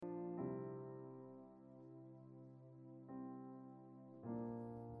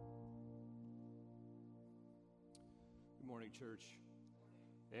morning, church.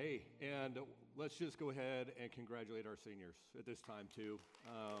 Hey, and let's just go ahead and congratulate our seniors at this time, too.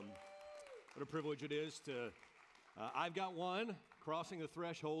 What a privilege it is to, I've got one crossing the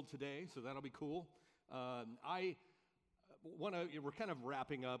threshold today, so that'll be cool. We're kind of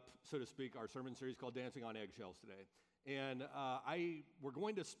wrapping up, so to speak, our sermon series called Dancing on Eggshells today. And we're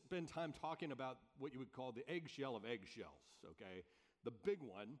going to spend time talking about what you would call the eggshell of eggshells, okay? The big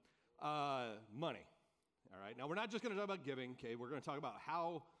one, money. All right, now we're not just going to talk about giving, okay? We're going to talk about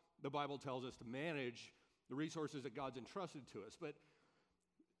how the Bible tells us to manage the resources that God's entrusted to us. But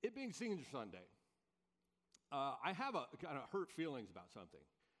it being Senior Sunday, I have a kind of hurt feelings about something.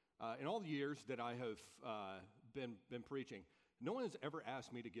 In all the years that I have been preaching, no one has ever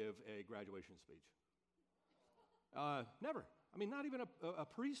asked me to give a graduation speech. Never. I mean, not even a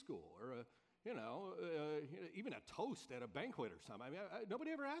preschool or even a toast at a banquet or something. I mean,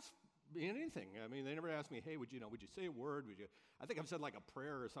 nobody ever asked me anything. I mean, they never asked me, hey, would you say a word? I think I've said like a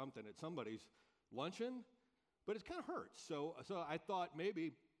prayer or something at somebody's luncheon, but it kind of hurts. So I thought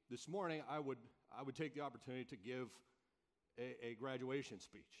maybe this morning I would take the opportunity to give a graduation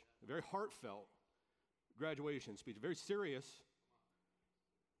speech, a very heartfelt graduation speech, a very serious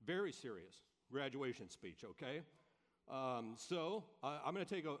graduation speech, okay? So I'm going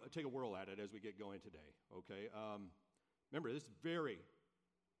to take a whirl at it as we get going today, okay? Remember, this is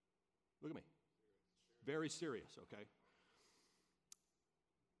look at me, very serious, okay?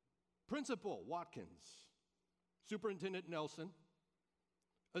 Principal Watkins, Superintendent Nelson,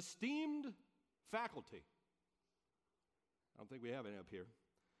 esteemed faculty, I don't think we have any up here,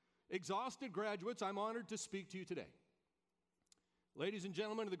 exhausted graduates, I'm honored to speak to you today. Ladies and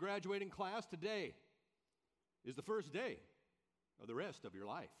gentlemen of the graduating class, today is the first day of the rest of your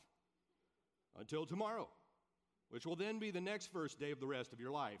life. Until tomorrow, which will then be the next first day of the rest of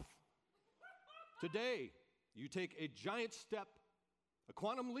your life. Today, you take a giant step, a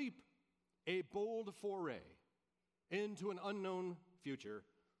quantum leap, a bold foray into an unknown future.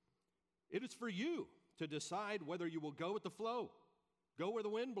 It is for you to decide whether you will go with the flow, go where the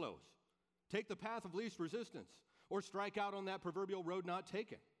wind blows, take the path of least resistance, or strike out on that proverbial road not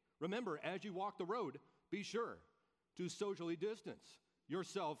taken. Remember, as you walk the road, be sure to socially distance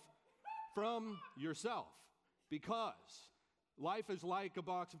yourself from yourself, because life is like a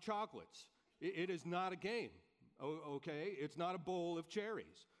box of chocolates. It is not a game, okay? It's not a bowl of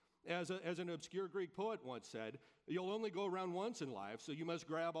cherries. As an obscure Greek poet once said, you'll only go around once in life, so you must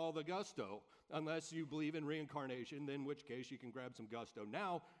grab all the gusto, unless you believe in reincarnation, in which case you can grab some gusto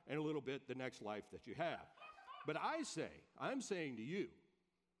now and a little bit the next life that you have. But I'm saying to you,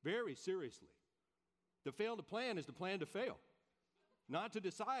 very seriously, to fail to plan is to plan to fail. Not to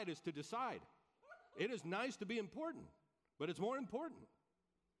decide is to decide. It is nice to be important, but it's more important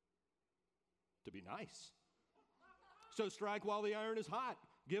to be nice. So strike while the iron is hot.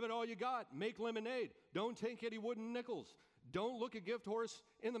 Give it all you got. Make lemonade. Don't take any wooden nickels. Don't look a gift horse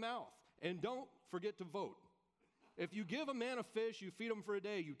in the mouth. And don't forget to vote. If you give a man a fish, you feed him for a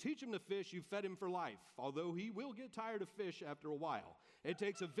day. You teach him to fish, you fed him for life, although he will get tired of fish after a while. It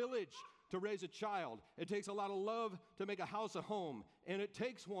takes a village to raise a child. It takes a lot of love to make a house a home. And it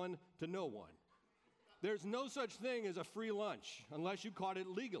takes one to know one. There's no such thing as a free lunch unless you caught it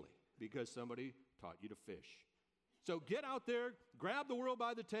legally, because somebody taught you to fish. So get out there, grab the world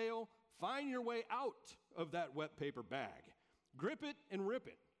by the tail, find your way out of that wet paper bag. Grip it and rip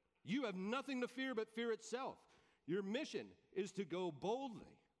it. You have nothing to fear but fear itself. Your mission is to go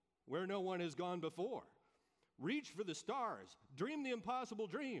boldly where no one has gone before. Reach for the stars. Dream the impossible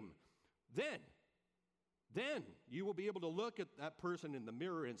dream. Then you will be able to look at that person in the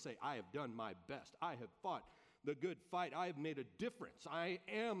mirror and say, I have done my best. I have fought the good fight. I have made a difference. I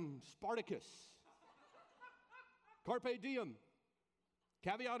am Spartacus. Carpe diem.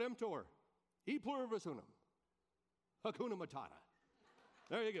 Caveat emptor. E pluribus unum. Hakuna Matata.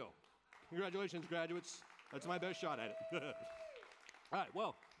 There you go. Congratulations, graduates. That's my best shot at it. All right,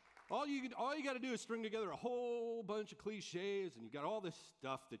 well, all you got to do is string together a whole bunch of cliches, and you got all this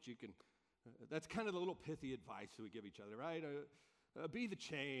stuff that you can, that's kind of the little pithy advice that we give each other, right? Be the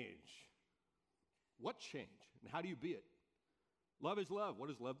change. What change? And how do you be it? Love is love. What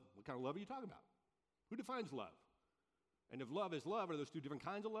is love? What kind of love are you talking about? Who defines love? And if love is love, are those two different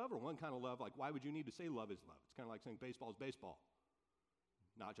kinds of love or one kind of love? Like, why would you need to say love is love? It's kind of like saying baseball is baseball.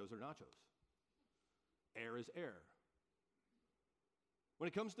 Nachos are nachos. Air is air. When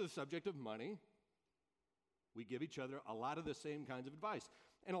it comes to the subject of money, we give each other a lot of the same kinds of advice.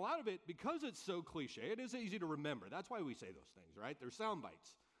 And a lot of it, because it's so cliche, it is easy to remember. That's why we say those things, right? They're sound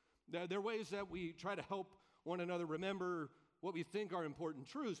bites. They're ways that we try to help one another remember what we think are important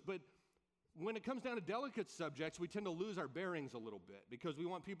truths. But when it comes down to delicate subjects, we tend to lose our bearings a little bit because we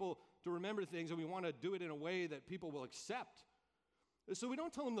want people to remember things and we want to do it in a way that people will accept. So we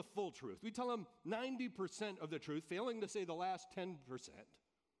don't tell them the full truth. We tell them 90% of the truth, failing to say the last 10%.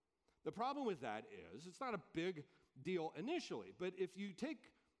 The problem with that is it's not a big deal initially, but if you're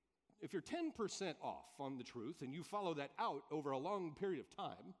 10% off on the truth and you follow that out over a long period of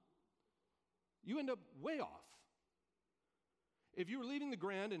time, you end up way off. If you were leaving the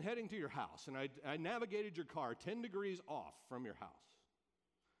Grand and heading to your house, and I navigated your car 10 degrees off from your house,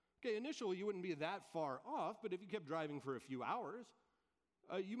 okay, initially you wouldn't be that far off, but if you kept driving for a few hours,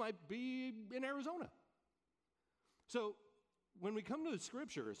 you might be in Arizona. So when we come to the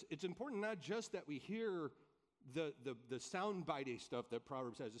scriptures, it's important not just that we hear the soundbitey stuff that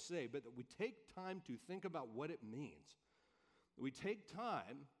Proverbs has to say, but that we take time to think about what it means. We take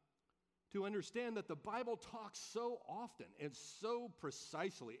time to understand that the Bible talks so often and so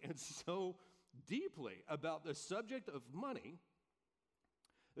precisely and so deeply about the subject of money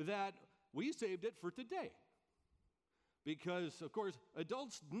that we saved it for today. Because, of course,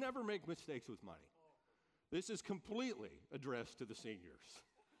 adults never make mistakes with money. This is completely addressed to the seniors.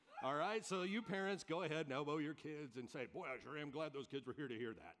 All right, so you parents, go ahead and elbow your kids and say, boy, I sure am glad those kids were here to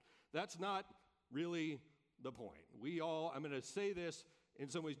hear that. That's not really the point. I'm going to say this in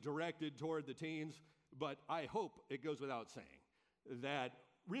some ways directed toward the teens, but I hope it goes without saying that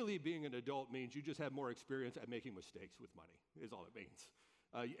really being an adult means you just have more experience at making mistakes with money, is all it means.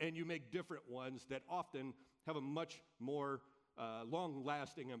 And you make different ones that often have a much more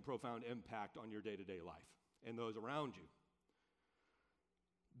long-lasting and profound impact on your day-to-day life and those around you.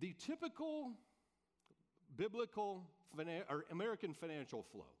 The typical biblical or American financial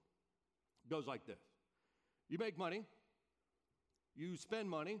flow goes like this. You make money, you spend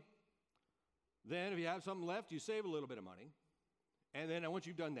money, then if you have something left, you save a little bit of money, and then once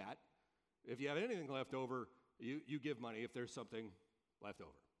you've done that, if you have anything left over, you give money if there's something left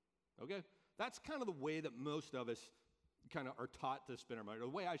over, okay? That's kind of the way that most of us kind of are taught to spend our money, or the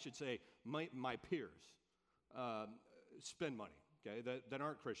way I should say my peers spend money, okay, that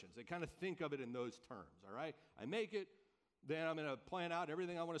aren't Christians. They kind of think of it in those terms, all right? I make it, then I'm going to plan out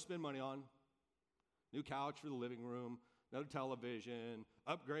everything I want to spend money on. New couch for the living room, another television,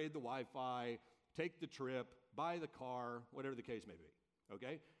 upgrade the Wi-Fi, take the trip, buy the car, whatever the case may be,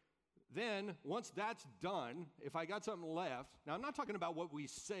 okay? Then, once that's done, if I got something left, now I'm not talking about what we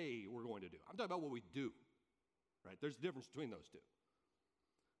say we're going to do. I'm talking about what we do, right? There's a difference between those two.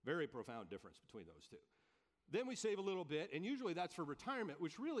 Very profound difference between those two. Then we save a little bit, and usually that's for retirement,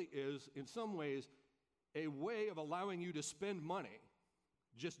 which really is, in some ways, a way of allowing you to spend money.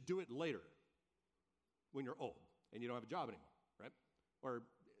 Just do it later when you're old and you don't have a job anymore, right? Or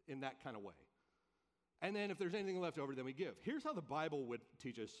in that kind of way. And then if there's anything left over, then we give. Here's how the Bible would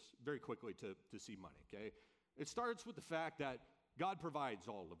teach us very quickly to see money, okay? It starts with the fact that God provides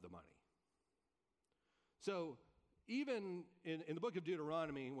all of the money. So even in the book of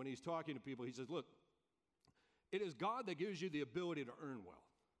Deuteronomy, when he's talking to people, he says, look, it is God that gives you the ability to earn wealth.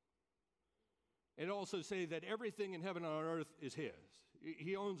 And it also says that everything in heaven and on earth is his.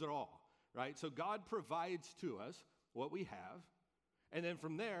 He owns it all, right? So God provides to us what we have, and then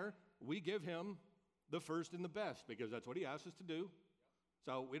from there, we give him the first and the best, because that's what he asks us to do.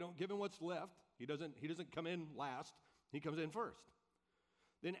 So we don't give him what's left. He doesn't come in last. He comes in first.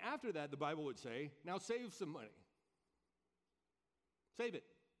 Then after that, the Bible would say, now save some money. Save it.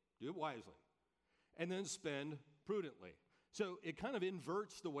 Do it wisely. And then spend prudently. So it kind of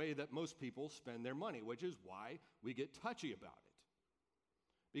inverts the way that most people spend their money, which is why we get touchy about it.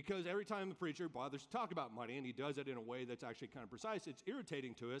 Because every time the preacher bothers to talk about money, and he does it in a way that's actually kind of precise, it's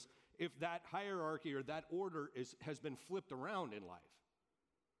irritating to us if that hierarchy or that order has been flipped around in life.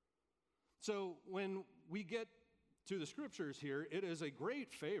 So when we get to the scriptures here, it is a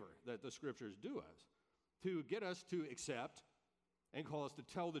great favor that the scriptures do us to get us to accept and call us to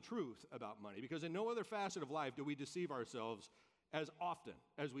tell the truth about money. Because in no other facet of life do we deceive ourselves as often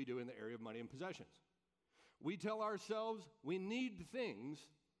as we do in the area of money and possessions. We tell ourselves we need things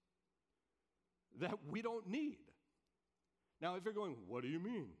that we don't need. Now, if you're going, what do you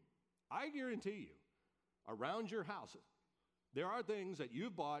mean? I guarantee you, around your house, there are things that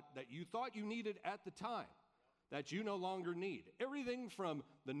you've bought that you thought you needed at the time that you no longer need. Everything from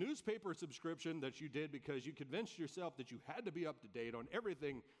the newspaper subscription that you did because you convinced yourself that you had to be up to date on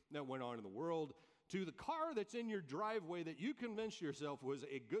everything that went on in the world, to the car that's in your driveway that you convinced yourself was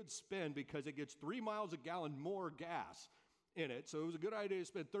a good spend because it gets 3 miles a gallon more gas in it. So it was a good idea to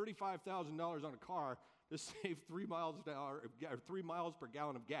spend $35,000 on a car to save 3 miles per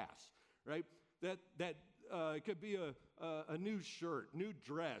gallon of gas, right? that it could be a new shirt, new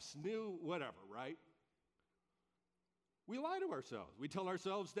dress, new whatever, right? We lie to ourselves. We tell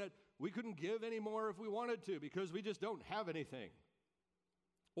ourselves that we couldn't give any more if we wanted to because we just don't have anything.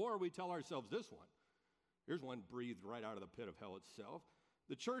 Or we tell ourselves this one. Here's one breathed right out of the pit of hell itself.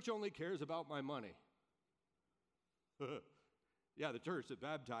 The church only cares about my money. Yeah, the church that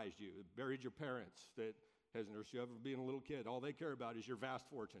baptized you, that buried your parents, that has nursed you ever being a little kid. All they care about is your vast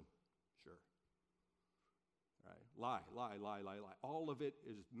fortune. Sure. Right? Lie. All of it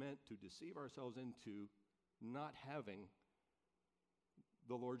is meant to deceive ourselves into not having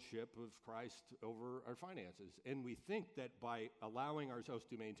the lordship of Christ over our finances. And we think that by allowing ourselves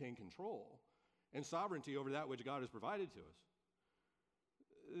to maintain control and sovereignty over that which God has provided to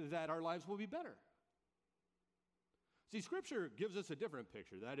us, that our lives will be better. See, Scripture gives us a different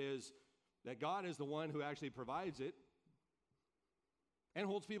picture. That is, that God is the one who actually provides it and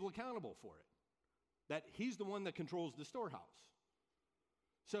holds people accountable for it. That He's the one that controls the storehouse.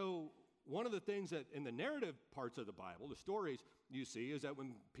 So one of the things that in the narrative parts of the Bible, the stories you see, is that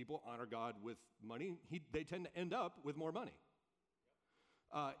when people honor God with money, they tend to end up with more money.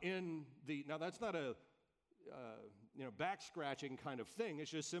 Now that's not a back-scratching kind of thing.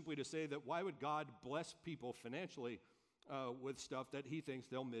 It's just simply to say that why would God bless people financially with stuff that He thinks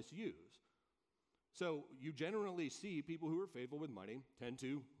they'll misuse? So you generally see people who are faithful with money tend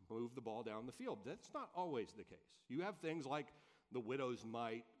to move the ball down the field. That's not always the case. You have things like the widow's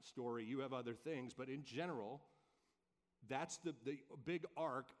mite story. You have other things, but in general, that's the big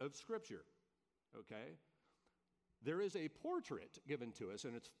arc of Scripture, okay? There is a portrait given to us,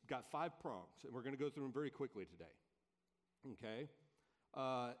 and it's got 5 prongs, and we're going to go through them very quickly today, okay?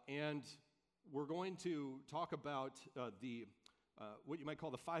 And we're going to talk about what you might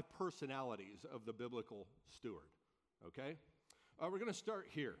call the 5 personalities of the biblical steward, okay? We're going to start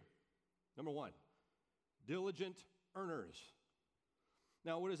here. Number 1, diligent earners.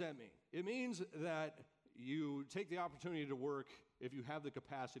 Now, what does that mean? It means that you take the opportunity to work if you have the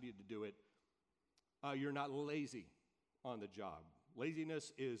capacity to do it. You're not lazy on the job.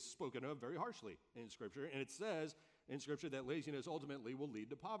 Laziness is spoken of very harshly in Scripture, and it says in Scripture that laziness ultimately will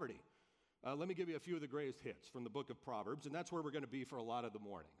lead to poverty. Let me give you a few of the greatest hits from the book of Proverbs, and that's where we're going to be for a lot of the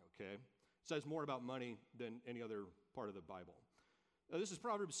morning, okay? It says more about money than any other part of the Bible. This is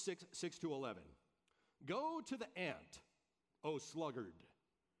Proverbs 6:11. Go to the ant, O sluggard.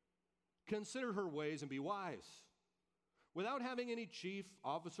 Consider her ways and be wise. Without having any chief,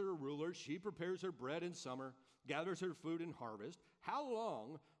 officer, or ruler, she prepares her bread in summer, gathers her food in harvest. How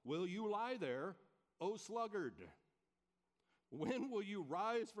long will you lie there, O sluggard? When will you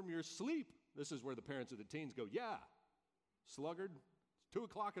rise from your sleep? This is where the parents of the teens go, yeah, sluggard, it's 2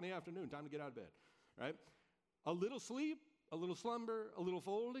 o'clock in the afternoon, time to get out of bed, right? A little sleep, a little slumber, a little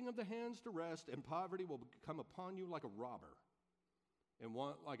folding of the hands to rest, and poverty will come upon you like a robber and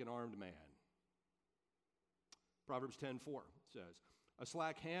want like an armed man. Proverbs 10:4 says, a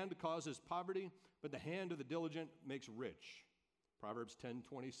slack hand causes poverty, but the hand of the diligent makes rich. Proverbs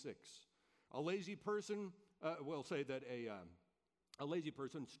 10:26. A lazy person will say that a lazy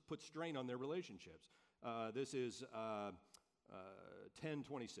person puts strain on their relationships. This is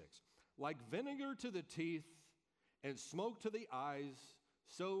 10:26. Like vinegar to the teeth and smoke to the eyes,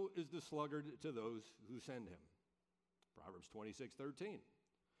 so is the sluggard to those who send him. Proverbs 26:13.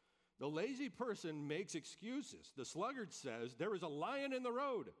 The lazy person makes excuses. The sluggard says, there is a lion in the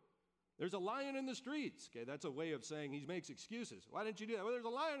road. There's a lion in the streets. Okay, that's a way of saying he makes excuses. Why didn't you do that? Well, there's a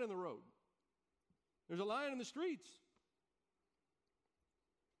lion in the road. There's a lion in the streets.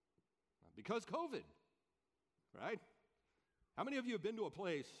 Because COVID, right? How many of you have been to a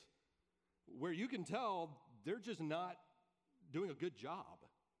place where you can tell they're just not doing a good job,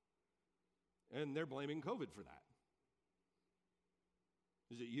 and they're blaming COVID for that?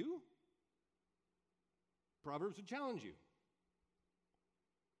 Is it you? Proverbs would challenge you.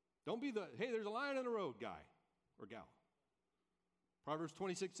 Don't be the, hey, there's a lion in the road guy or gal. Proverbs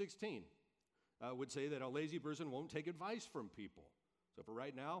 26:16 would say that a lazy person won't take advice from people. So for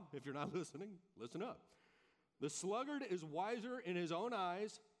right now, if you're not listening, listen up. The sluggard is wiser in his own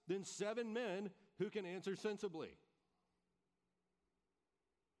eyes than 7 men who can answer sensibly.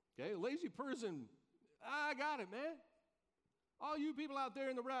 Okay, a lazy person, I got it, man. All you people out there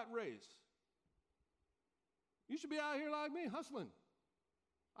in the rat race, you should be out here like me, hustling.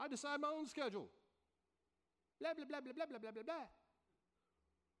 I decide my own schedule. Blah, blah, blah, blah, blah, blah, blah, blah, blah.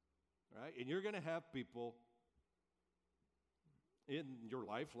 Right? And you're going to have people in your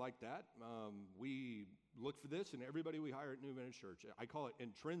life like that. We look for this in everybody we hire at New Adventist Church. I call it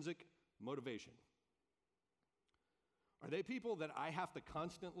intrinsic motivation. Are they people that I have to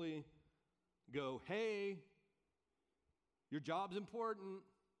constantly go, hey, your job's important.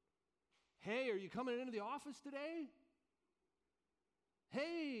 Hey, are you coming into the office today?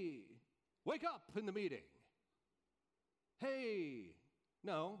 Hey, wake up in the meeting. Hey.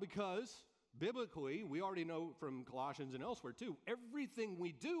 No, because biblically, we already know from Colossians and elsewhere too, everything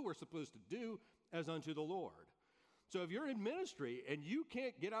we do, we're supposed to do as unto the Lord. So if you're in ministry and you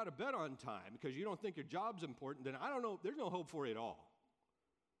can't get out of bed on time because you don't think your job's important, then I don't know, there's no hope for you at all.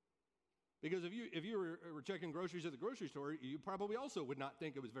 Because if you were checking groceries at the grocery store, you probably also would not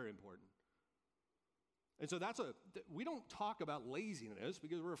think it was very important. And so we don't talk about laziness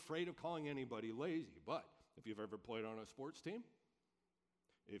because we're afraid of calling anybody lazy. But if you've ever played on a sports team,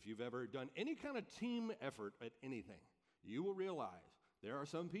 if you've ever done any kind of team effort at anything, you will realize there are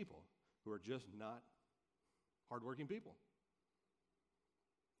some people who are just not hardworking people.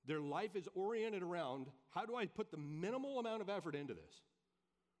 Their life is oriented around, how do I put the minimal amount of effort into this?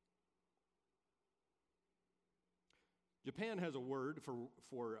 Japan has a word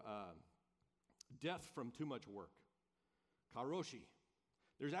for death from too much work. Karoshi.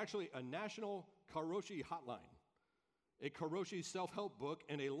 There's actually a national Karoshi hotline, a Karoshi self-help book,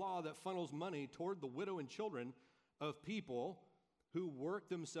 and a law that funnels money toward the widow and children of people who work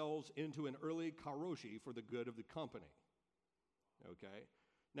themselves into an early Karoshi for the good of the company. Okay?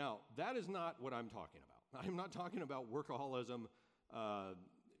 Now, that is not what I'm talking about. I'm not talking about workaholism,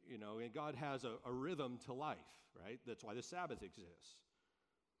 and God has a rhythm to life, right? That's why the Sabbath exists.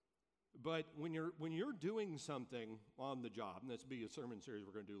 But when you're doing something on the job, and this will be a sermon series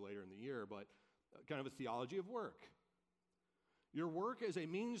we're going to do later in the year, but kind of a theology of work. Your work is a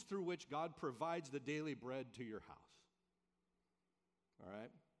means through which God provides the daily bread to your house. All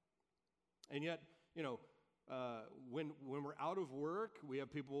right? And yet, when we're out of work, we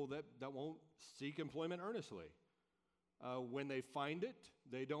have people that won't seek employment earnestly. When they find it,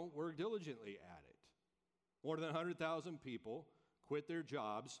 they don't work diligently at it. More than 100,000 people quit their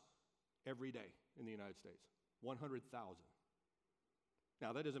jobs every day in the United States. 100,000.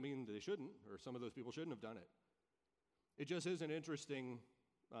 Now, that doesn't mean they shouldn't, or some of those people shouldn't have done it. It just is an interesting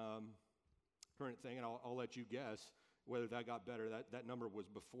current thing, and I'll let you guess whether that got better. That number was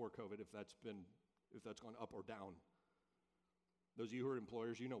before COVID, if that's gone up or down. Those of you who are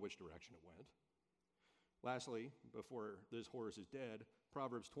employers, you know which direction it went. Lastly, before this horse is dead,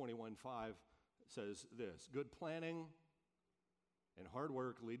 Proverbs 21:5 says this: good planning and hard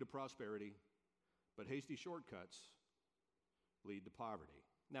work lead to prosperity, but hasty shortcuts lead to poverty.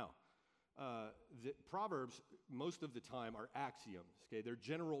 Now, the Proverbs, most of the time, are axioms. Okay, they're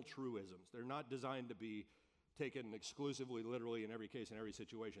general truisms. They're not designed to be taken exclusively, literally, in every case, in every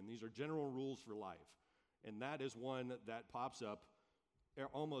situation. These are general rules for life. And that is one that pops up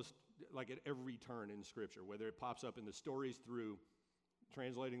almost like at every turn in Scripture, whether it pops up in the stories through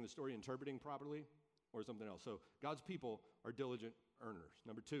translating the story, interpreting properly, or something else. So God's people are diligent earners.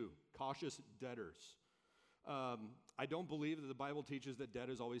 Number 2, cautious debtors. I don't believe that the Bible teaches that debt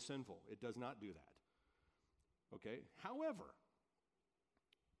is always sinful. It does not do that. Okay? However,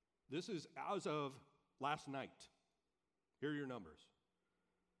 this is as of last night. Here are your numbers.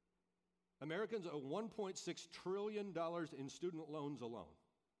 Americans owe $1.6 trillion in student loans alone.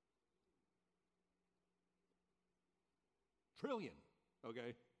 Trillion,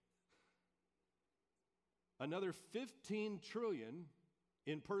 okay? Another $15 trillion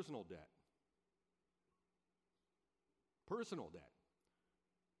in personal debt. Personal debt.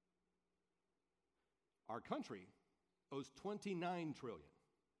 Our country owes $29 trillion.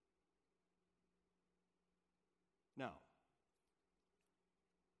 Now,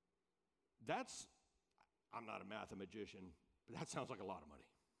 I'm not a mathematician, but that sounds like a lot of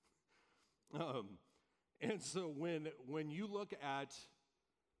money. And so when you look at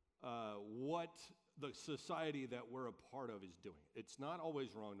what the society that we're a part of is doing, it's not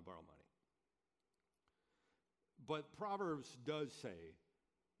always wrong to borrow money. But Proverbs does say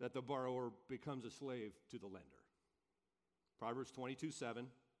that the borrower becomes a slave to the lender. Proverbs 22:7,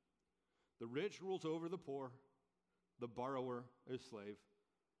 the rich rules over the poor, the borrower is slave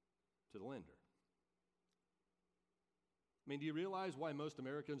to the lender. I mean, do you realize why most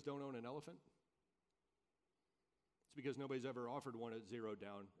Americans don't own an elephant? It's because nobody's ever offered one at zero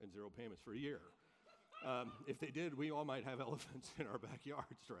down and zero payments for a year. If they did, we all might have elephants in our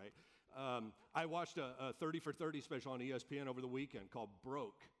backyards, right? I watched a 30 for 30 special on ESPN over the weekend called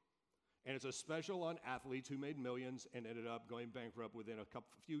Broke. And it's a special on athletes who made millions and ended up going bankrupt within a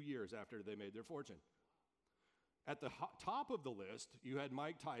few years after they made their fortune. At the top of the list, you had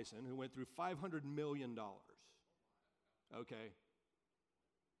Mike Tyson, who went through $500 million. Okay?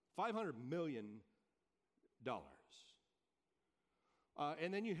 $500 million.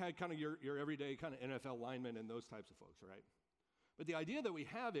 And then you had kind of your everyday kind of NFL linemen and those types of folks, right? But the idea that we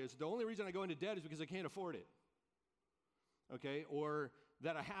have is the only reason I go into debt is because I can't afford it, okay? Or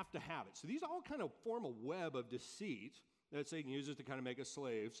that I have to have it. So these all kind of form a web of deceit that Satan uses to kind of make us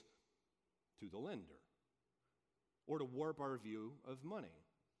slaves to the lender or to warp our view of money,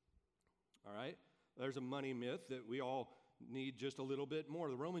 all right? There's a money myth that we all need just a little bit more.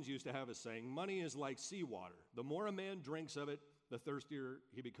 The Romans used to have a saying, money is like seawater. The more a man drinks of it, the thirstier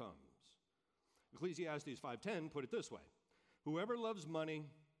he becomes. Ecclesiastes 5:10 put it this way, whoever loves money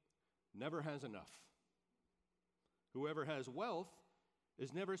never has enough. Whoever has wealth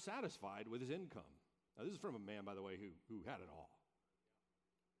is never satisfied with his income. Now, this is from a man, by the way, who had it all.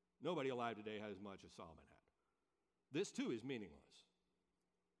 Nobody alive today has as much as Solomon had. This, too, is meaningless.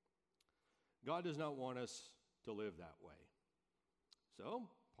 God does not want us to live that way. So,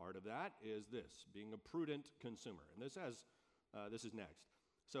 part of that is this, being a prudent consumer. And this is next.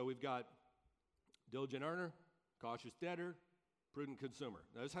 So we've got diligent earner, cautious debtor, prudent consumer.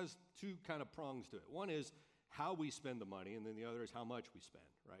 Now, this has two kind of prongs to it. One is how we spend the money, and then the other is how much we spend,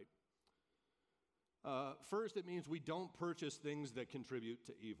 right? First, it means we don't purchase things that contribute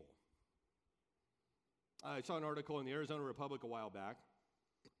to evil. I saw an article in the Arizona Republic a while back.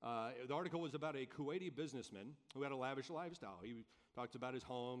 The article was about a Kuwaiti businessman who had a lavish lifestyle. He talks about his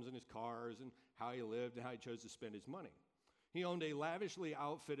homes and his cars and how he lived and how he chose to spend his money. He owned a lavishly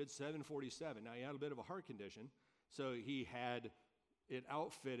outfitted 747. Now, he had a bit of a heart condition, so he had it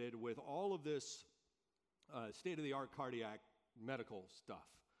outfitted with all of this state-of-the-art cardiac medical stuff.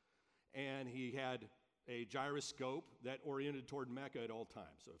 And he had a gyroscope that oriented toward Mecca at all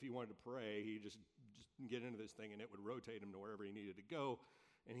times. So if he wanted to pray, he just get into this thing, and it would rotate him to wherever he needed to go,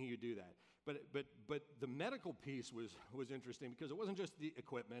 and he would do that. But the medical piece was interesting because it wasn't just the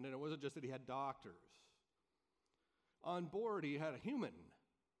equipment, and it wasn't just that he had doctors. On board, he had a human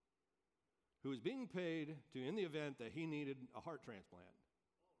who was being paid to, in the event that he needed a heart transplant,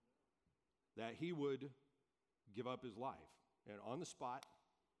 that he would give up his life and on the spot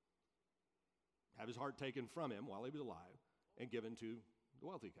have his heart taken from him while he was alive and given to the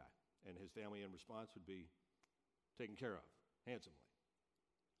wealthy guy. And his family in response would be taken care of handsomely.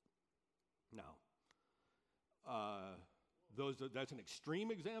 Now, that's an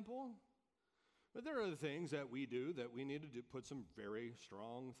extreme example, but there are other things that we do that we need to put some very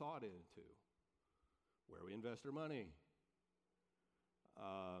strong thought into. Where we invest our money,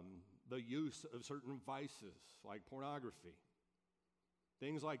 the use of certain vices like pornography,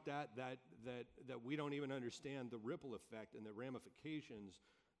 things like that we don't even understand the ripple effect and the ramifications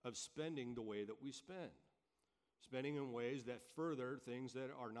of spending the way that we spend. Spending in ways that further things that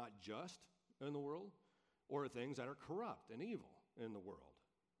are not just in the world or things that are corrupt and evil in the world.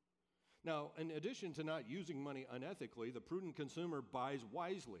 Now, in addition to not using money unethically, the prudent consumer buys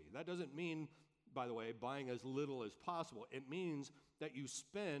wisely. That doesn't mean, by the way, buying as little as possible. It means that you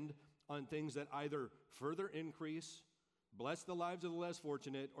spend on things that either further increase, bless the lives of the less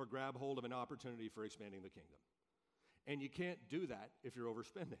fortunate, or grab hold of an opportunity for expanding the kingdom. And you can't do that if you're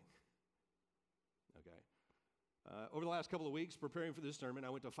overspending. Okay. Over the last couple of weeks, preparing for this sermon, I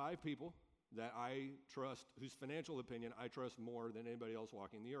went to 5 people that I trust, whose financial opinion I trust more than anybody else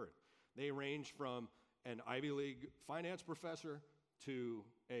walking the earth. They range from an Ivy League finance professor to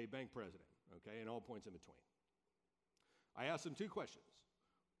a bank president, okay, and all points in between. I asked them 2 questions.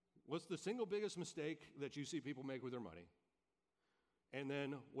 What's the single biggest mistake that you see people make with their money? And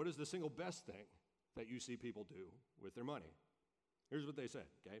then, what is the single best thing that you see people do with their money? Here's what they said,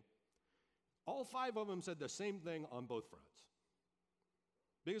 okay? All 5 of them said the same thing on both fronts.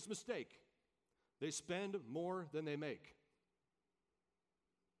 Biggest mistake, they spend more than they make.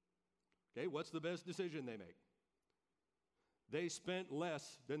 Okay, what's the best decision they make? They spent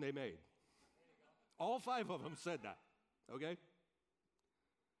less than they made. All 5 of them said that, okay?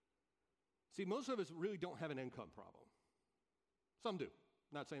 See, most of us really don't have an income problem. Some do,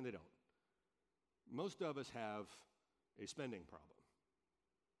 not saying they don't. Most of us have a spending problem.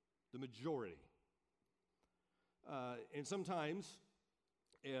 The majority. And sometimes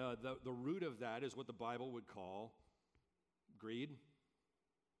the root of that is what the Bible would call greed,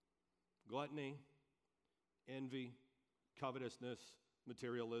 gluttony, envy, covetousness,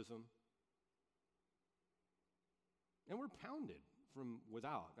 materialism. And we're pounded from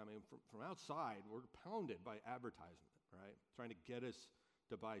without. I mean, from outside, we're pounded by advertisement, right? Trying to get us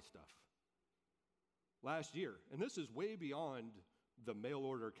to buy stuff. Last year, and this is way beyond the mail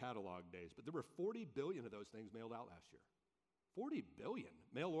order catalog days, but there were 40 billion of those things mailed out last year. 40 billion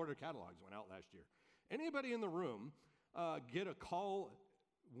mail order catalogs went out last year. Anybody in the room get a call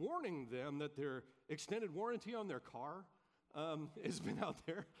warning them that their extended warranty on their car has been out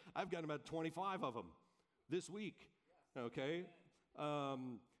there. I've gotten about 25 of them this week, okay?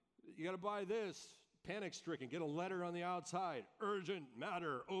 You got to buy this, panic-stricken, get a letter on the outside, urgent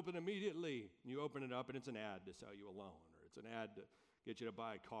matter, open immediately. And you open it up, and it's an ad to sell you a loan, or it's an ad to get you to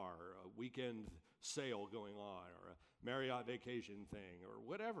buy a car, or a weekend sale going on, or a Marriott vacation thing, or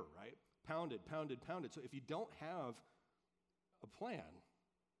whatever, right? Pounded, pounded, pounded. So if you don't have a plan,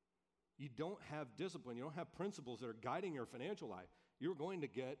 you don't have discipline, you don't have principles that are guiding your financial life, you're going to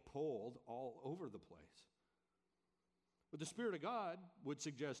get pulled all over the place. But the Spirit of God would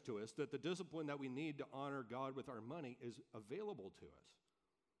suggest to us that the discipline that we need to honor God with our money is available to us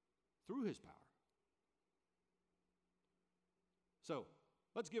through His power. So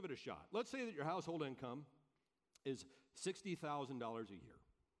let's give it a shot. Let's say that your household income is $60,000 a year,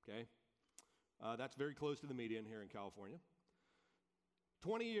 okay? That's very close to the median here in California.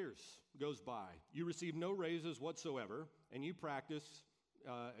 20 years goes by. You receive no raises whatsoever, and you practice,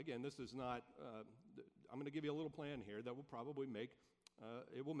 again, this is not, I'm going to give you a little plan here that will probably make,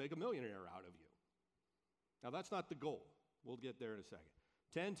 it will make a millionaire out of you. Now, that's not the goal. We'll get there in a second.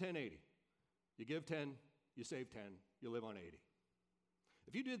 10, 10, 80. You give 10, you save 10, you live on 80.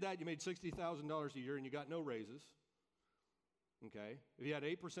 If you did that, you made $60,000 a year and you got no raises, okay? If you had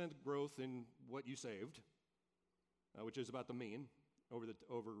 8% growth in what you saved, which is about the mean over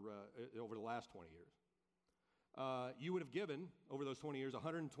the last 20 years, you would have given, over those 20 years,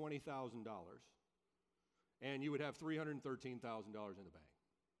 $120,000, and you would have $313,000 in the bank.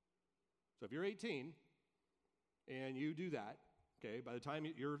 So if you're 18 and you do that, okay, by the time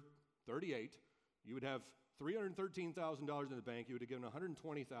you're 38, you would have $313,000 in the bank, you would have given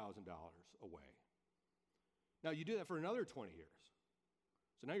 $120,000 away. Now, you do that for another 20 years.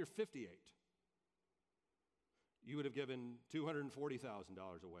 So now you're 58. You would have given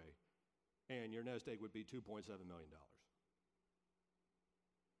 $240,000 away, and your nest egg would be $2.7 million.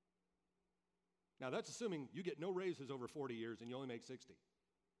 Now, that's assuming you get no raises over 40 years and you only make 60.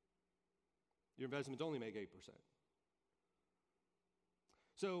 Your investments only make 8%.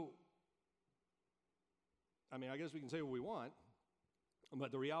 So, I mean, I guess we can say what we want,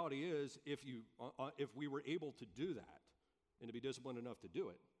 but the reality is, if we were able to do that and to be disciplined enough to do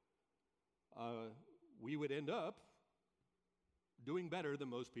it, we would end up doing better than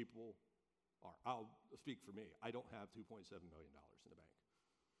most people are. I'll speak for me. I don't have $2.7 million in the bank.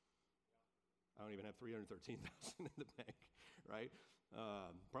 I don't even have $313,000 in the bank, right?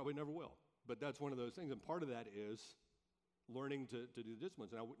 Probably never will. But that's one of those things, and part of that is learning to do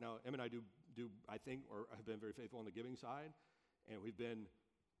disciplines. Now, Em and I do I think, or have been very faithful on the giving side, and we've been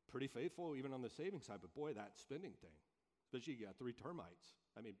pretty faithful even on the saving side. But boy, that spending thing, especially you got 3 termites.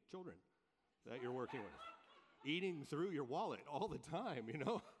 I mean, children that you're working with, eating through your wallet all the time.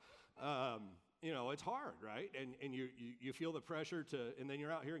 It's hard, right? And you feel the pressure and then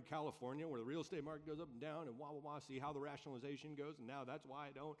you're out here in California where the real estate market goes up and down and see how the rationalization goes, and now that's why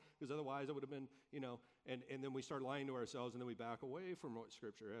I don't, because otherwise I would have been, and then we start lying to ourselves, and then we back away from what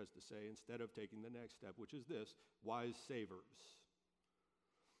Scripture has to say instead of taking the next step, which is this: wise savers.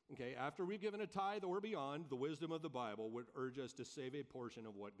 Okay, after we've given a tithe or beyond, the wisdom of the Bible would urge us to save a portion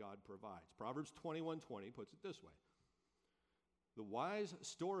of what God provides. Proverbs 21:20 puts it this way: the wise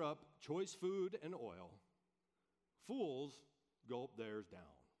store up choice food and oil. Fools gulp theirs down.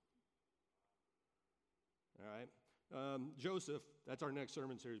 All right? Joseph, that's our next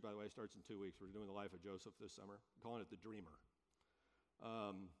sermon series, by the way. It starts in 2 weeks. We're doing the life of Joseph this summer. We're calling it The Dreamer.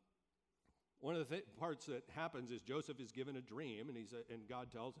 One of the parts that happens is Joseph is given a dream, and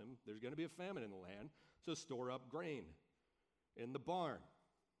God tells him there's going to be a famine in the land, so store up grain in the barn,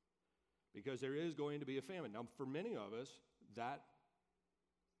 because there is going to be a famine. Now, for many of us, that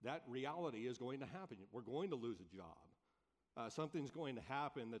reality is going to happen. We're going to lose a job. Something's going to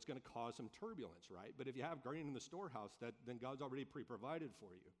happen that's going to cause some turbulence, right? But if you have grain in the storehouse, then God's already pre-provided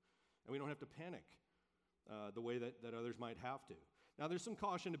for you. And we don't have to panic the way that others might have to. Now, there's some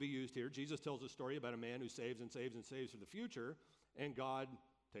caution to be used here. Jesus tells a story about a man who saves and saves and saves for the future, and God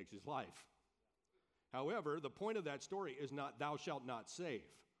takes his life. However, the point of that story is not thou shalt not save.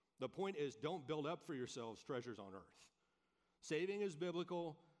 The point is, don't build up for yourselves treasures on earth. Saving is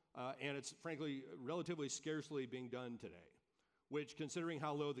biblical, and it's frankly relatively scarcely being done today, which, considering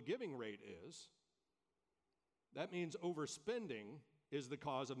how low the giving rate is, that means overspending is the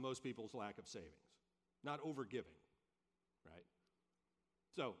cause of most people's lack of savings, not overgiving, right?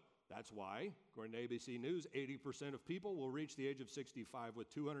 So that's why, according to ABC News, 80% of people will reach the age of 65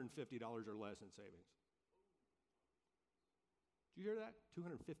 with $250 or less in savings. Did you hear that?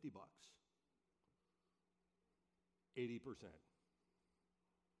 $250.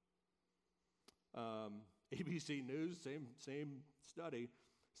 80%. ABC News, same study,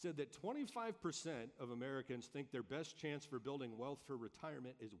 said that 25% of Americans think their best chance for building wealth for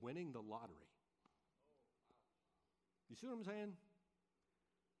retirement is winning the lottery. You see what I'm saying?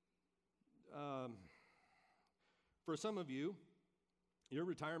 For some of you, your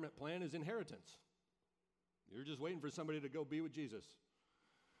retirement plan is inheritance. You're just waiting for somebody to go be with Jesus.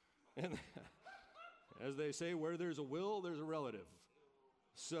 And as they say, where there's a will, there's a relative.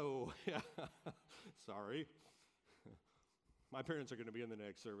 So, yeah, sorry. My parents are going to be in the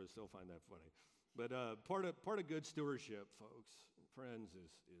next service. They'll find that funny. But part of good stewardship, folks, friends,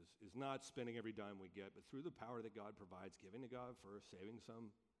 is not spending every dime we get, but through the power that God provides, giving to God first, saving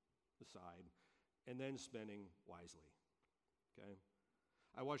some aside, and then spending wisely. Okay?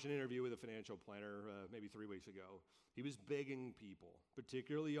 I watched an interview with a financial planner maybe 3 weeks ago. He was begging people,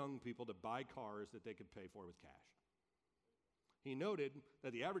 particularly young people, to buy cars that they could pay for with cash. He noted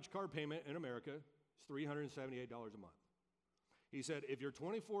that the average car payment in America is $378 a month. He said, if you're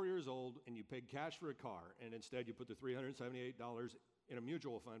 24 years old and you paid cash for a car and instead you put the $378 in a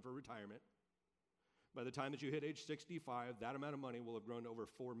mutual fund for retirement, by the time that you hit age 65, that amount of money will have grown to over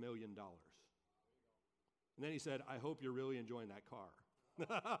 $4 million. And then he said, I hope you're really enjoying that car.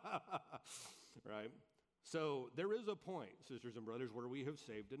 Right? So there is a point, sisters and brothers, where we have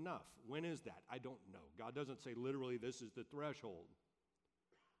saved enough. When is that? I don't know. God doesn't say literally this is the threshold.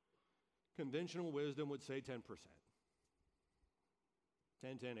 Conventional wisdom would say 10%.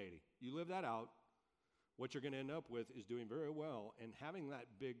 10, 10, 80. You live that out, what you're going to end up with is doing very well, and having that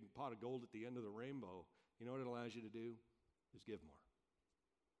big pot of gold at the end of the rainbow, you know what it allows you to do? Is give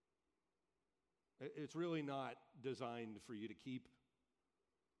more. It's really not designed for you to keep.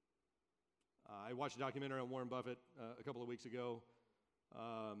 I watched a documentary on Warren Buffett a couple of weeks ago.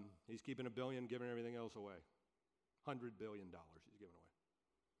 He's keeping $1 billion, giving everything else away. $100 billion he's giving away.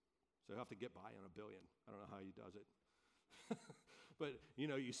 So he'll have to get by on $1 billion. I don't know how he does it. But, you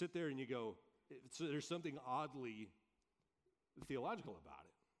know, you sit there and you go, so there's something oddly theological about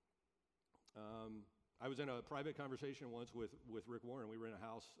it. I was in a private conversation once with Rick Warren. We were in a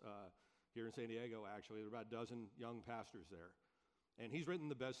house here in San Diego, actually. There were about a dozen young pastors there. And he's written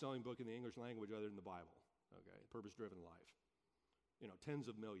the best-selling book in the English language other than the Bible, okay, Purpose-Driven Life. You know, tens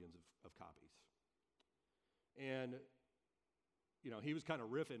of millions of copies. And, you know, he was kind of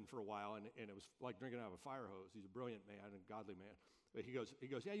riffing for a while, and it was like drinking out of a fire hose. He's a brilliant man and a godly man. But he goes,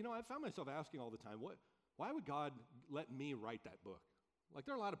 yeah, you know, I found myself asking all the time, why would God let me write that book? Like,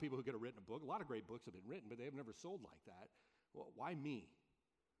 there are a lot of people who could have written a book. A lot of great books have been written, but they have never sold like that. Well, why me?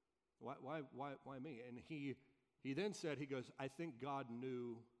 Why me? And he then said, he goes, I think God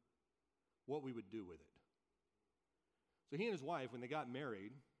knew what we would do with it. So he and his wife, when they got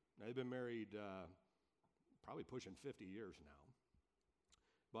married, now they've been married probably pushing 50 years now.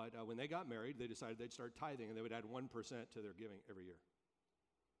 But when they got married, they decided they'd start tithing, and they would add 1% to their giving every year.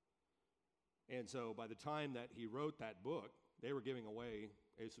 And so by the time that he wrote that book, they were giving away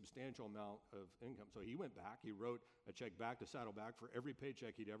a substantial amount of income. So he went back, he wrote a check back to Saddleback for every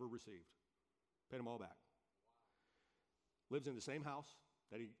paycheck he'd ever received. Paid them all back. Lives in the same house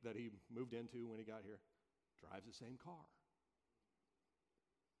that he moved into when he got here. Drives the same car.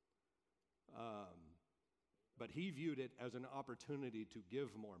 But he viewed it as an opportunity to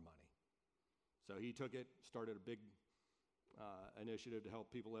give more money. So he took it, started a big initiative to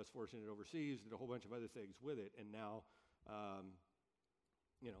help people less fortunate overseas, did a whole bunch of other things with it, and now,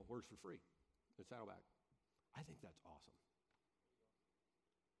 works for free at Saddleback. I think that's awesome.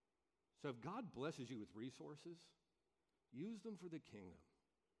 So if God blesses you with resources, use them for the kingdom.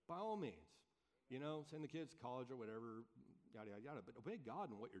 By all means. You know, send the kids to college or whatever, yada, yada, yada. But obey God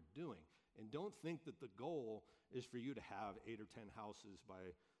in what you're doing. And don't think that the goal is for you to have 8 or 10 houses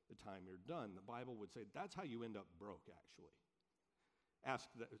by the time you're done. The Bible would say that's how you end up broke, actually.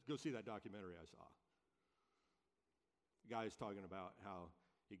 Go see that documentary I saw. The guy's talking about how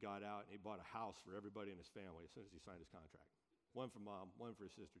he got out and he bought a house for everybody in his family as soon as he signed his contract. One for mom, one for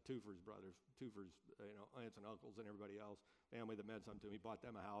his sister, 2 for his brothers, 2 for his aunts and uncles and everybody else, family that meant something to him. He bought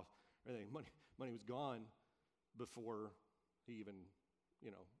them a house. Everything. Money was gone before he even,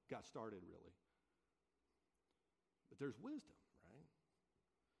 got started, really. But there's wisdom, right?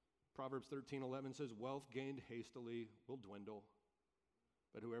 Proverbs 13:11 says, wealth gained hastily will dwindle,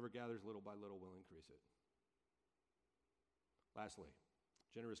 but whoever gathers little by little will increase it. Lastly,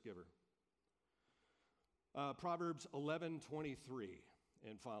 generous giver. Proverbs 11:23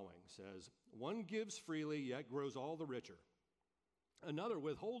 and following says, one gives freely, yet grows all the richer. Another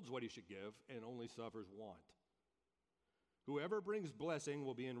withholds what he should give and only suffers want. Whoever brings blessing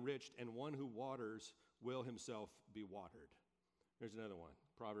will be enriched, and one who waters will himself be watered. Here's another one,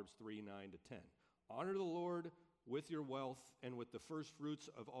 Proverbs 3:9-10. Honor the Lord with your wealth and with the first fruits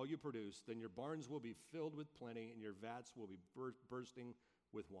of all you produce. Then your barns will be filled with plenty, and your vats will be bursting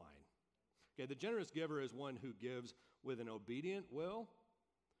with wine. Okay, the generous giver is one who gives with an obedient will,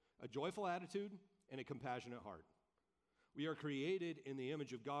 a joyful attitude, and a compassionate heart. We are created in the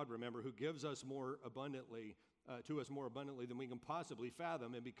image of God, remember, who gives us more abundantly, to us more abundantly than we can possibly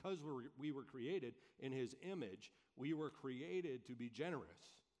fathom. And because we were created in his image, we were created to be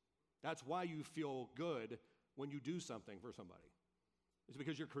generous. That's why you feel good when you do something for somebody. It's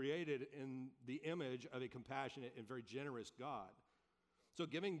because you're created in the image of a compassionate and very generous God. So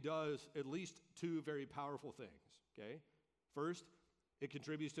giving does at least two very powerful things, okay? First, it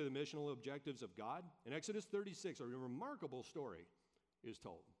contributes to the missional objectives of God. In Exodus 36, a remarkable story is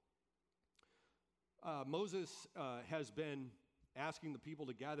told. Moses has been asking the people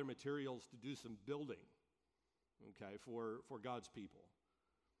to gather materials to do some building, okay, for God's people.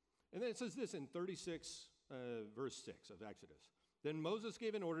 And then it says this in 36, verse 6 of Exodus. Then Moses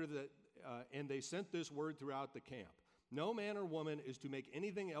gave an order that, and they sent this word throughout the camp. No man or woman is to make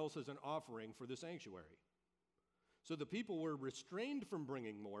anything else as an offering for the sanctuary. So the people were restrained from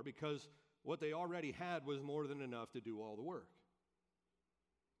bringing more because what they already had was more than enough to do all the work.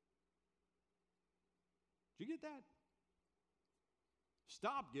 Did you get that?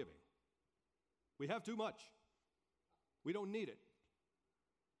 Stop giving. We have too much. We don't need it.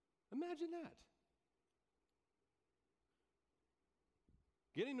 Imagine that.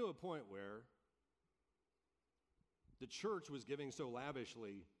 Getting to a point where the church was giving so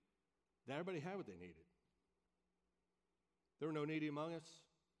lavishly that everybody had what they needed. There were no needy among us.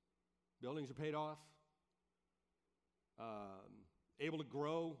 Buildings are paid off. Able to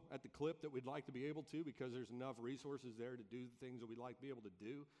grow at the clip that we'd like to be able to because there's enough resources there to do the things that we'd like to be able to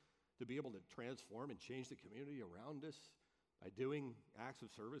do, to be able to transform and change the community around us by doing acts of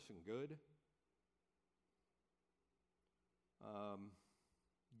service and good.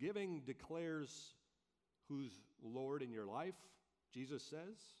 Giving declares who's Lord in your life, Jesus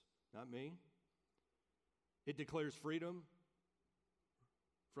says, not me. It declares freedom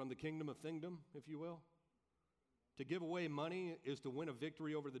from the kingdom of thingdom, if you will. To give away money is to win a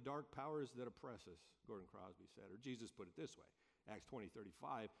victory over the dark powers that oppress us, Gordon Crosby said. Or Jesus put it this way, Acts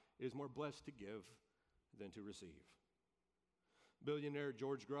 20:35, it is more blessed to give than to receive. Billionaire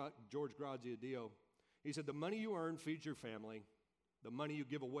George Graziadio, he said, the money you earn feeds your family. The money you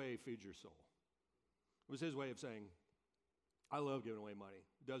give away feeds your soul. It was his way of saying, I love giving away money.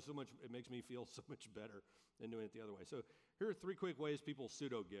 It does so much, it makes me feel so much better than doing it the other way. So here are 3 quick ways people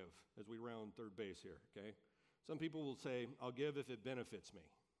pseudo-give as we round third base here, okay? Some people will say, I'll give if it benefits me.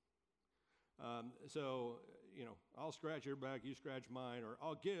 I'll scratch your back, you scratch mine, or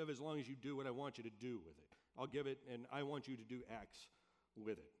I'll give as long as you do what I want you to do with it. I'll give it, and I want you to do X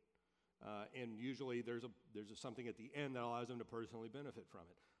with it. And usually there's something at the end that allows them to personally benefit from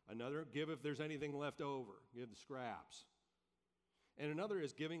it. Another, give if there's anything left over. Give the scraps. And another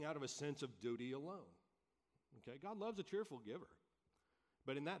is giving out of a sense of duty alone. Okay, God loves a cheerful giver.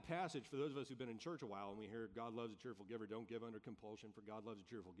 But in that passage, for those of us who've been in church a while and we hear God loves a cheerful giver, don't give under compulsion, for God loves a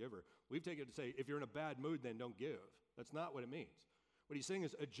cheerful giver, we've taken it to say, if you're in a bad mood, then don't give. That's not what it means. What he's saying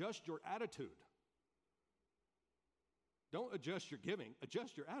is adjust your attitude. Don't adjust your giving,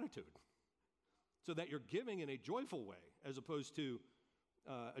 adjust your attitude so that you're giving in a joyful way as opposed to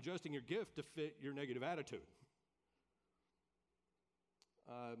adjusting your gift to fit your negative attitude.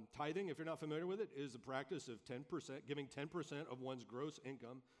 Tithing, if you're not familiar with it, is the practice of 10%, giving 10% of one's gross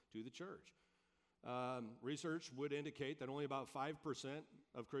income to the church. Research would indicate that only about 5%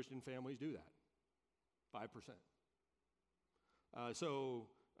 of Christian families do that. 5%.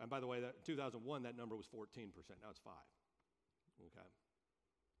 And by the way, in 2001, that number was 14%. Now it's 5. Okay.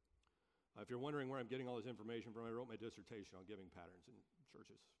 If you're wondering where I'm getting all this information from, I wrote my dissertation on giving patterns in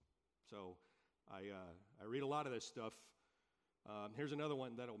churches. So I read a lot of this stuff. Here's another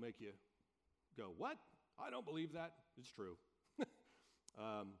one that'll make you go, what? I don't believe that. It's true.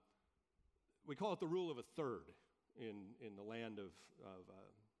 We call it the rule of a third in the land of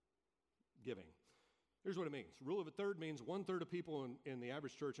giving. Here's what it means. Rule of a third means 1/3 of people in the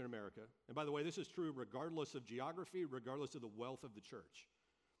average church in America. And by the way, this is true regardless of geography, regardless of the wealth of the church.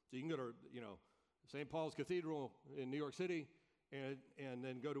 So you can go to, St. Paul's Cathedral in New York City and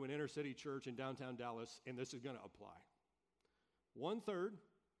then go to an inner city church in downtown Dallas, and this is going to apply. 1/3,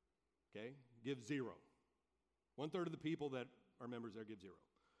 okay, give 0. 1/3 of the people that are members there give 0.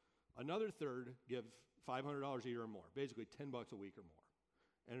 Another third give $500 a year or more, basically $10 a week or more.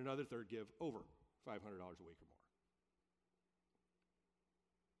 And another third give over $500 a week or more.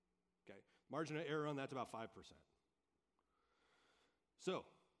 Okay, margin of error on that's about 5%. So,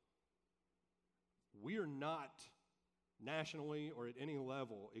 we are not nationally or at any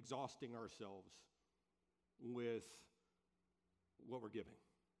level exhausting ourselves with what we're giving.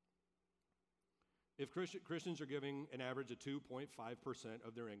 If Christians are giving an average of 2.5%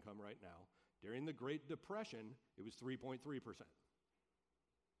 of their income right now, during the Great Depression, it was 3.3%.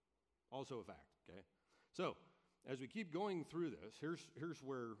 Also a fact, okay? So, as we keep going through this, here's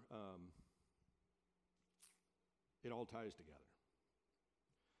where it all ties together.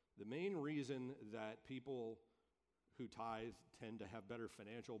 The main reason that people who tithe tend to have better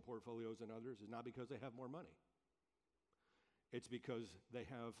financial portfolios than others is not because they have more money. It's because they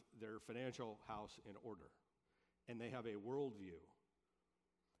have their financial house in order, and they have a worldview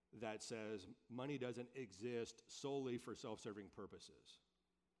that says money doesn't exist solely for self-serving purposes.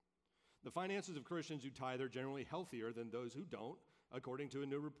 The finances of Christians who tithe are generally healthier than those who don't, according to a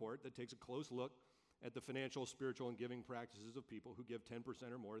new report that takes a close look at the financial, spiritual, and giving practices of people who give 10%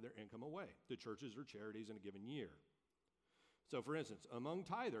 or more of their income away to churches or charities in a given year. So, for instance, among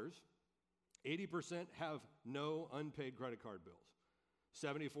tithers, 80% have no unpaid credit card bills.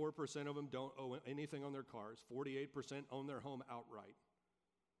 74% of them don't owe anything on their cars. 48% own their home outright.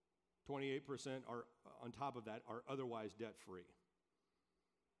 28% are, on top of that, are otherwise debt-free.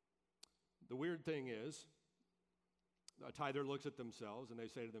 The weird thing is, a tither looks at themselves and they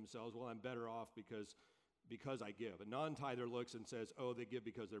say to themselves, well, I'm better off because I give. A non-tither looks and says, oh, they give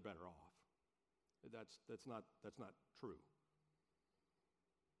because they're better off. That's not true.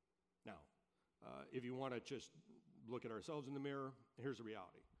 Now, if you want to just look at ourselves in the mirror, here's the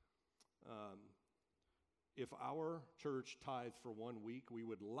reality. If our church tithed for 1 week, we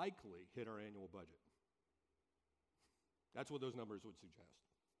would likely hit our annual budget. That's what those numbers would suggest.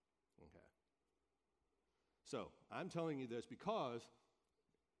 Okay. So I'm telling you this because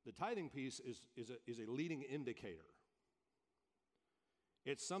the tithing piece is a leading indicator.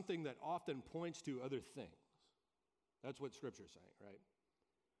 It's something that often points to other things. That's what Scripture's saying, right?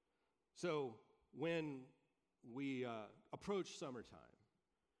 So when we approach summertime,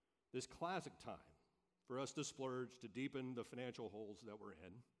 this classic time for us to splurge, to deepen the financial holes that we're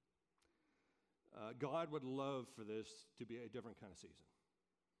in, God would love for this to be a different kind of season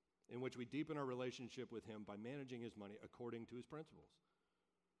in which we deepen our relationship with Him by managing His money according to His principles.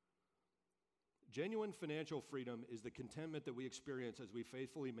 Genuine financial freedom is the contentment that we experience as we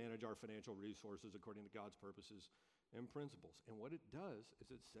faithfully manage our financial resources according to God's purposes and principles. And what it does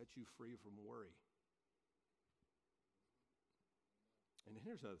is it sets you free from worry. And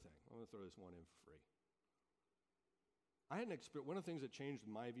here's the other thing. I'm going to throw this one in for free. I had one of the things that changed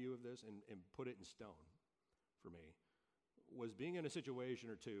my view of this and put it in stone for me was being in a situation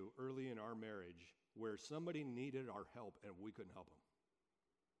or two early in our marriage where somebody needed our help and we couldn't help them.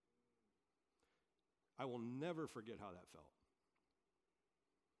 I will never forget how that felt.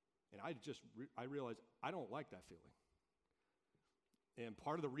 And I realized I don't like that feeling. And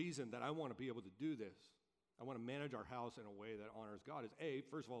part of the reason that I want to be able to do this, I want to manage our house in a way that honors God is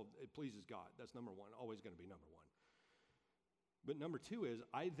first of all, it pleases God. That's number one, always going to be number one. But number two is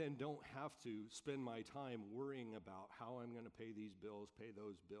I then don't have to spend my time worrying about how I'm going to pay these bills, pay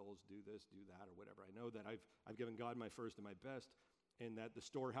those bills, do this, do that, or whatever. I know that I've given God my first and my best, and that the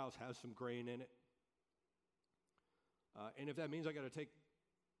storehouse has some grain in it. And if that means I got to take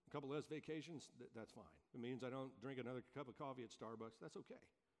a couple less vacations, that's fine. If it means I don't drink another cup of coffee at Starbucks, that's okay.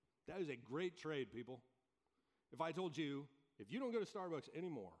 That is a great trade, people. If I told you, if you don't go to Starbucks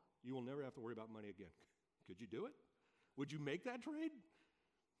anymore, you will never have to worry about money again. Could you do it? Would you make that trade?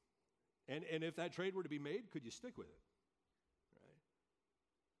 And if that trade were to be made, could you stick with it? Right?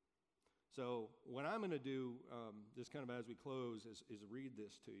 So what I'm going to do, just kind of as we close, is read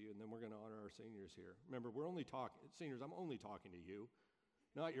this to you, and then we're going to honor our seniors here. Remember, we're only talking, seniors, I'm only talking to you,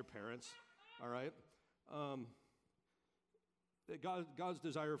 not your parents, all right? God's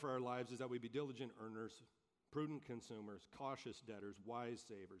desire for our lives is that we be diligent earners, prudent consumers, cautious debtors, wise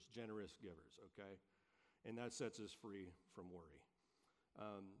savers, generous givers, okay? And that sets us free from worry.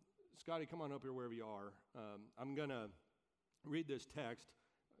 Scotty, come on up here wherever you are. I'm going to read this text.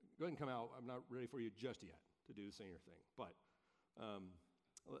 Go ahead and come out. I'm not ready for you just yet to do the senior thing. But I'm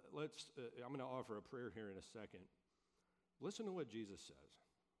going to offer a prayer here in a second. Listen to what Jesus says.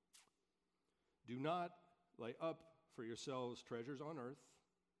 Do not lay up for yourselves treasures on earth,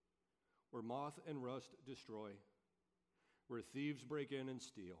 where moth and rust destroy, where thieves break in and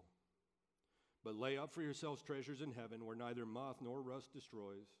steal. But lay up for yourselves treasures in heaven, where neither moth nor rust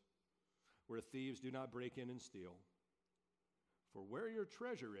destroys, where thieves do not break in and steal. For where your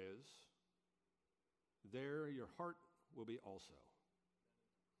treasure is, there your heart will be also.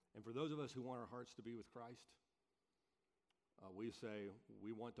 And for those of us who want our hearts to be with Christ, we say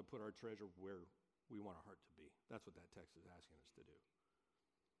we want to put our treasure where we want our heart to be. That's what that text is asking us to do.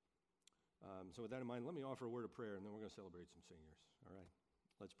 So with that in mind, let me offer a word of prayer, and then we're going to celebrate some seniors. All right?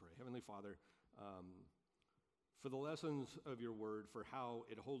 Let's pray. Heavenly Father, for the lessons of your word, for how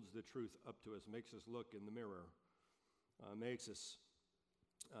it holds the truth up to us, makes us look in the mirror, makes us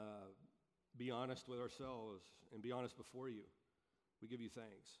be honest with ourselves and be honest before you. We give you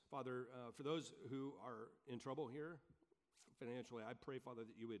thanks. Father, for those who are in trouble here financially, I pray, Father,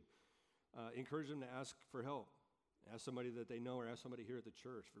 that you would encourage them to ask for help. Ask somebody that they know or ask somebody here at the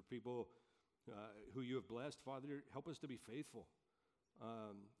church. For people who you have blessed, Father, help us to be faithful.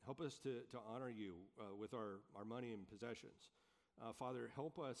 Help us to honor you with our money and possessions. Father,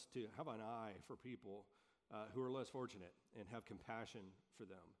 help us to have an eye for people who are less fortunate and have compassion for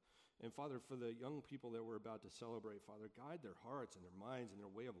them. And Father, for the young people that we're about to celebrate, Father, guide their hearts and their minds and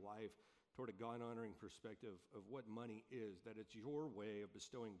their way of life toward a God-honoring perspective of what money is, that it's your way of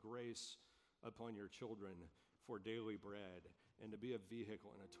bestowing grace upon your children for daily bread and to be a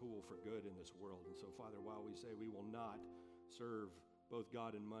vehicle and a tool for good in this world. And so, Father, while we say we will not serve both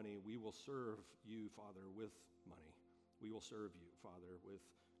God and money, we will serve you, Father, with money. We will serve you, Father, with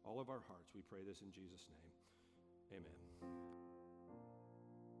all of our hearts. We pray this in Jesus' name. Amen.